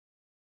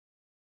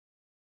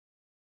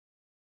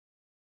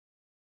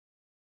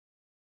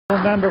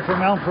Member from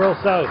Mount Pearl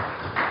South.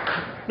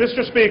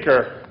 Mr.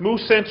 Speaker,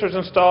 moose sensors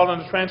installed on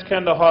the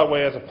Trans-Canada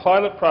Highway as a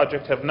pilot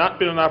project have not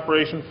been in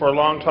operation for a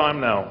long time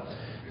now.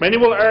 Many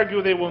will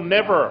argue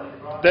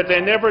that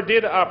they never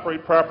did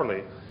operate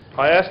properly.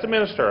 I ask the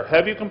Minister,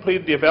 have you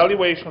completed the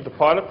evaluation of the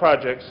pilot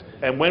projects,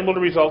 and when will the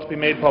results be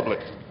made public?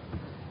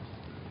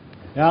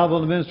 The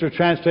Honourable Minister of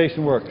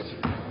Transportation Works.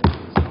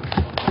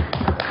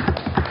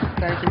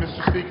 Thank you,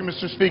 Mr. Speaker.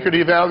 Mr. Speaker,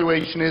 the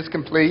evaluation is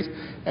complete,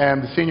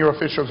 and the senior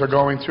officials are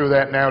going through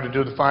that now to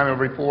do the final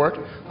report.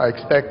 I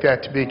expect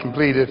that to be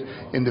completed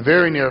in the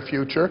very near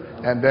future,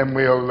 and then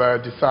we'll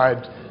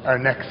decide our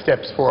next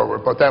steps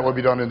forward. But that will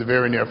be done in the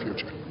very near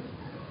future.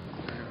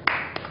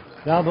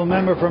 The Honourable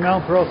Member for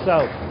Mount Pearl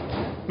South.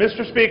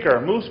 Mr.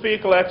 Speaker, moose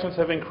vehicle accidents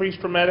have increased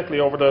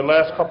dramatically over the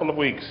last couple of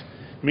weeks.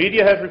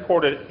 Media has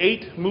recorded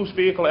 8 moose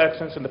vehicle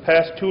accidents in the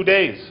past 2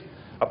 days.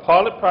 A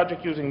pilot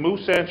project using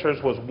moose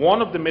sensors was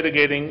one of the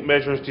mitigating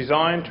measures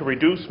designed to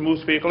reduce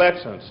moose vehicle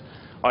accidents.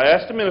 I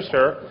ask the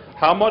Minister,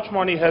 how much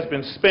money has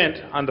been spent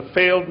on the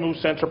failed moose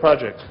sensor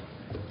project?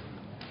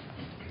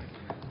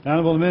 The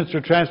Honourable Minister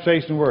of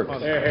Transportation Works.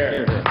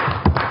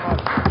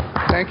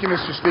 Thank you,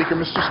 Mr. Speaker.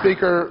 Mr.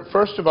 Speaker,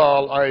 first of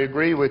all, I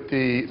agree with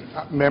the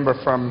member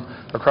from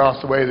across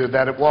the way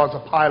that it was a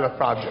pilot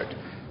project,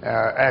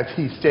 as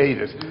he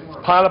stated.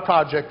 Pilot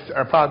projects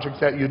are projects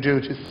that you do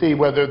to see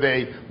whether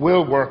they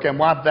will work and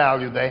what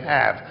value they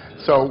have.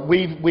 So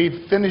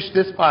we've finished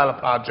this pilot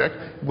project.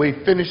 We've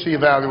finished the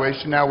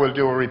evaluation. Now we'll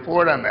do a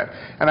report on that.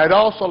 And I'd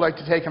also like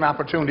to take an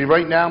opportunity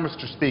right now,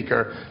 Mr.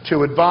 Speaker,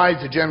 to advise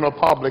the general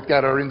public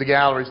that are in the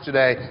galleries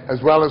today,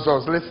 as well as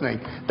those listening,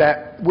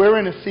 that we're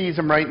in a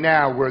season right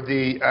now where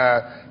the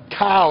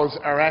cows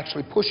are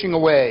actually pushing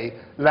away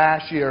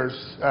last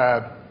year's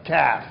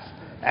calves.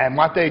 And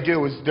what they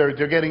do is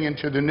they're getting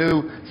into the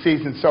new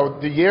season. So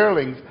the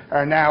yearlings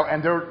are now,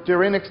 and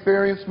they're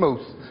inexperienced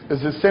moose.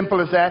 It's as simple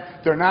as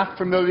that. They're not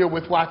familiar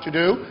with what to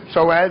do.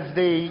 So as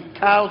the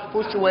cows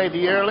push away the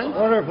yearlings,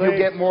 you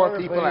get more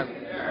people out.